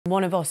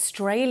One of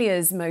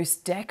Australia's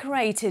most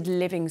decorated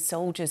living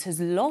soldiers has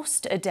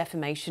lost a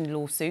defamation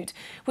lawsuit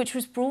which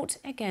was brought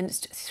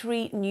against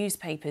 3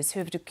 newspapers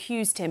who have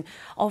accused him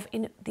of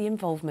the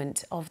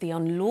involvement of the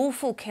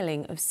unlawful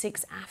killing of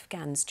 6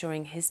 Afghans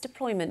during his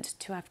deployment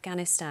to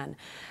Afghanistan.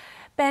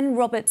 Ben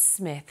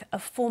Roberts-Smith, a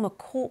former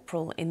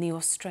corporal in the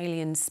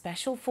Australian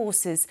Special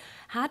Forces,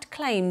 had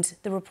claimed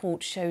the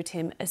report showed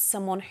him as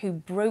someone who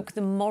broke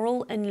the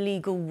moral and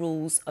legal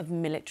rules of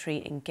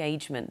military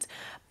engagement.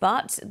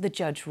 But the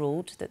judge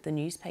ruled that the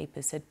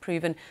newspapers had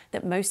proven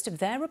that most of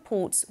their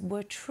reports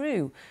were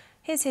true.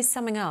 Here's his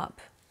summing up.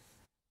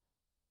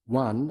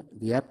 1.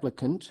 The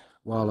applicant,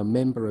 while a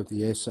member of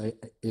the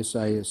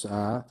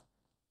SASR,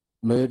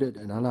 murdered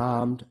an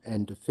unarmed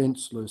and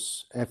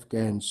defenceless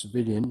Afghan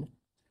civilian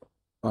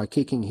by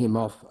kicking him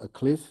off a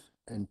cliff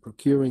and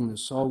procuring the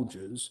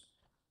soldiers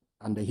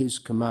under his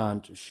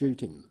command to shoot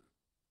him.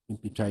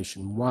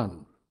 Imputation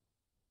 1.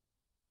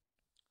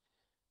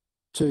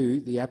 2.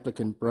 The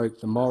applicant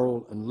broke the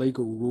moral and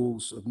legal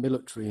rules of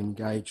military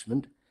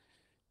engagement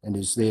and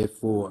is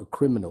therefore a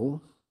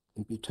criminal.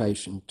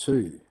 Imputation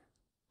 2.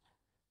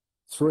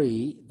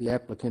 3. The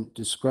applicant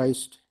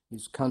disgraced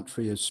his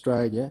country,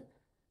 Australia,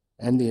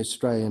 and the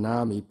Australian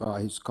Army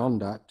by his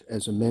conduct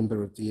as a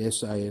member of the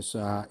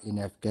SASR in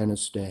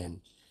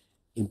Afghanistan.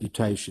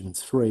 Imputation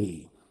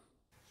 3.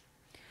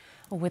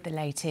 With the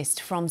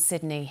latest from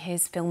Sydney,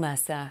 here's Phil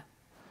Mercer.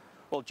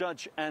 Well,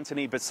 Judge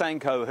Anthony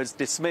Basanko has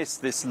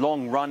dismissed this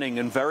long-running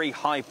and very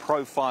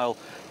high-profile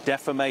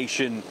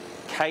defamation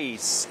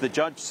case. The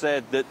judge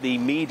said that the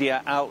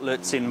media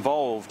outlets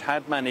involved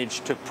had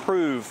managed to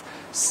prove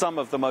some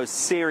of the most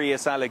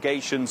serious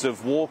allegations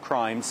of war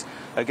crimes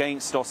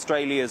against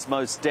Australia's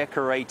most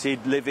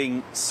decorated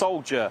living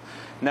soldier.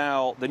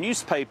 Now, the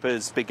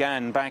newspapers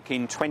began back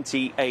in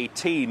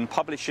 2018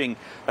 publishing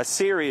a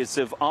series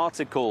of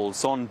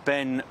articles on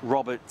Ben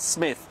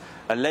Roberts-Smith,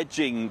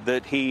 alleging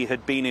that he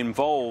had been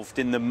involved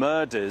in the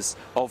murders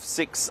of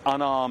 6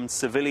 unarmed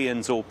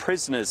civilians or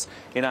prisoners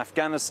in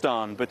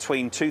Afghanistan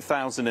between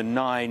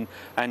 2009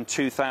 and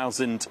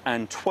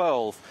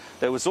 2012.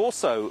 There was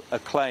also a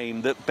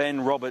claim that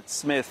Ben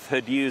Roberts-Smith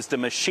had used a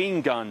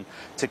machine gun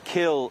to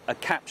kill a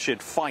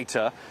captured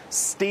fighter,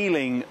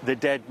 stealing the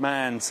dead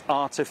man's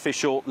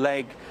artificial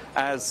leg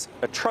as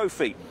a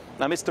trophy.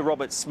 Now, Mr.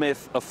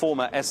 Roberts-Smith, a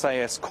former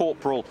SAS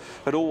corporal,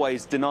 had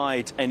always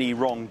denied any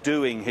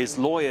wrongdoing. His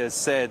lawyers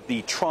said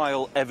the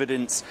trial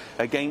evidence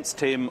against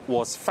him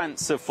was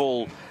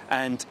fanciful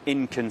and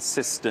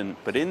inconsistent.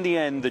 But in the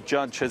end, the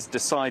judge has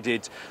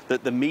decided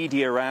that the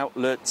media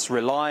outlets,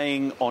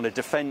 relying on a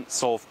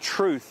defence of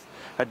truth,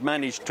 had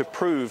managed to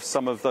prove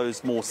some of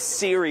those more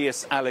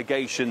serious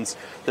allegations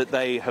that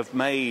they have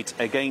made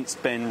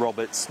against Ben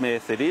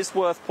Roberts-Smith. It is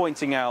worth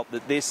pointing out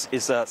that this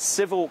is a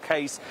civil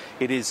case.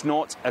 It is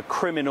not a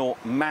criminal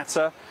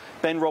matter.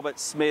 Ben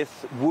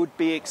Roberts-Smith would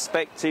be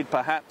expected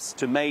perhaps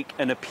to make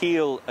an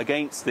appeal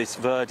against this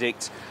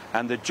verdict,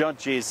 and the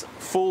judge's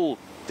full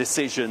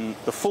decision,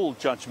 the full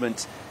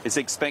judgment, is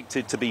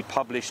expected to be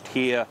published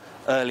here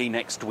early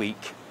next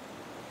week.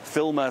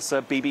 Phil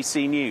Mercer,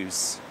 BBC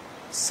News,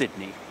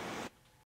 Sydney.